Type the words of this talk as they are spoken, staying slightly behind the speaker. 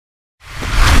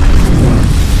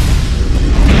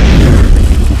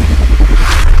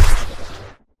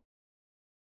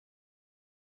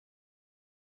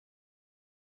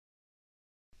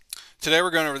Today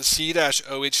we're going over the C-OHC-INUT.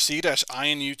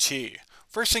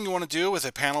 First thing you want to do with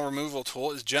a panel removal tool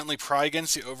is gently pry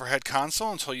against the overhead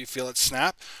console until you feel it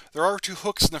snap. There are two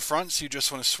hooks in the front, so you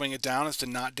just want to swing it down as to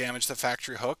not damage the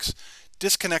factory hooks.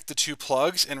 Disconnect the two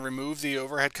plugs and remove the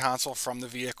overhead console from the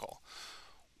vehicle.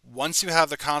 Once you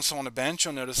have the console on a bench,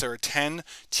 you'll notice there are 10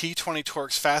 T20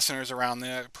 Torx fasteners around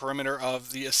the perimeter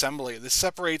of the assembly. This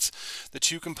separates the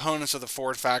two components of the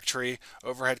Ford factory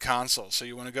overhead console. So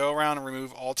you want to go around and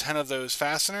remove all 10 of those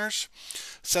fasteners.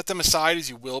 Set them aside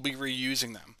as you will be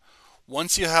reusing them.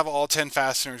 Once you have all 10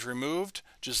 fasteners removed,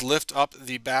 just lift up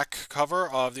the back cover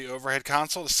of the overhead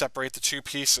console to separate the two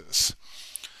pieces.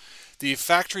 The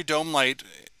factory dome light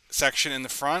section in the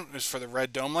front is for the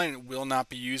red dome light and it will not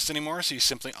be used anymore, so you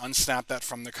simply unsnap that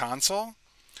from the console.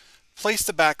 Place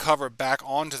the back cover back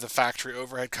onto the factory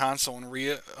overhead console and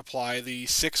reapply the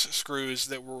 6 screws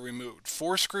that were removed.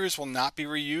 4 screws will not be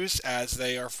reused as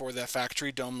they are for the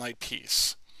factory dome light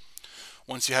piece.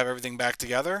 Once you have everything back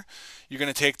together, you're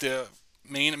going to take the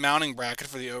main mounting bracket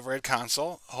for the overhead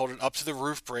console, hold it up to the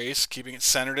roof brace, keeping it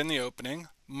centered in the opening,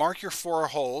 mark your 4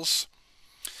 holes,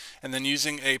 and then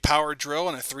using a power drill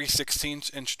and a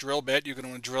 3/16" drill bit, you're going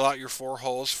to want to drill out your 4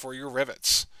 holes for your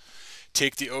rivets.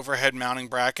 Take the overhead mounting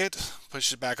bracket,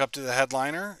 push it back up to the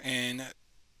headliner and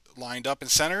lined up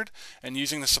and centered, and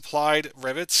using the supplied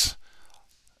rivets,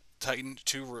 tighten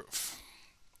to roof.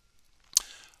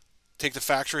 Take the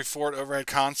factory Ford overhead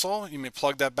console. You may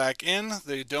plug that back in.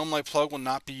 The dome light plug will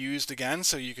not be used again,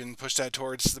 so you can push that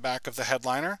towards the back of the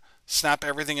headliner. Snap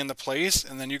everything into place,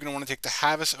 and then you're going to want to take the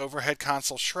Havis overhead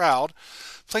console shroud,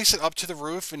 place it up to the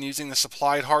roof, and using the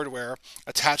supplied hardware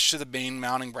attached to the main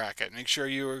mounting bracket. Make sure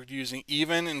you are using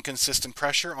even and consistent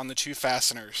pressure on the 2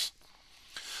 fasteners.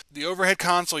 The overhead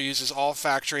console uses all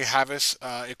factory Havis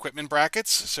equipment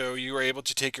brackets, so you are able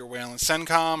to take your Whalen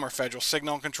CENTCOM or Federal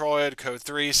Signal Control Head, Code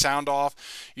 3, sound off,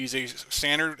 use a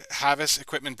standard Havis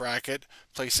equipment bracket,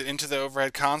 place it into the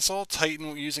overhead console,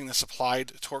 tighten using the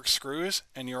supplied Torx screws,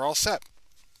 and you're all set.